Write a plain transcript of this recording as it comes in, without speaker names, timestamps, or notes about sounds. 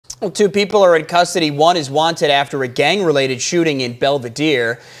Well, two people are in custody. One is wanted after a gang-related shooting in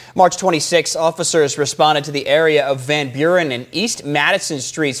Belvidere. March 26, officers responded to the area of Van Buren and East Madison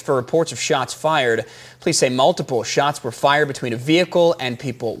Streets for reports of shots fired. Police say multiple shots were fired between a vehicle and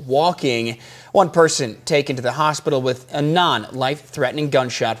people walking. One person taken to the hospital with a non-life-threatening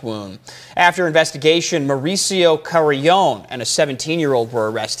gunshot wound. After investigation, Mauricio Carrion and a 17-year-old were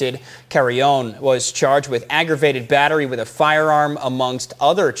arrested. Carrion was charged with aggravated battery with a firearm, amongst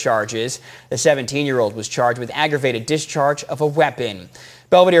other charges. The 17-year-old was charged with aggravated discharge of a weapon.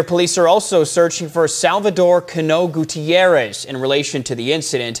 Belvidere police are also searching for Salvador Cano Gutierrez in relation to the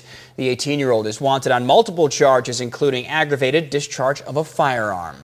incident. The 18-year-old is wanted on multiple charges, including aggravated discharge of a firearm.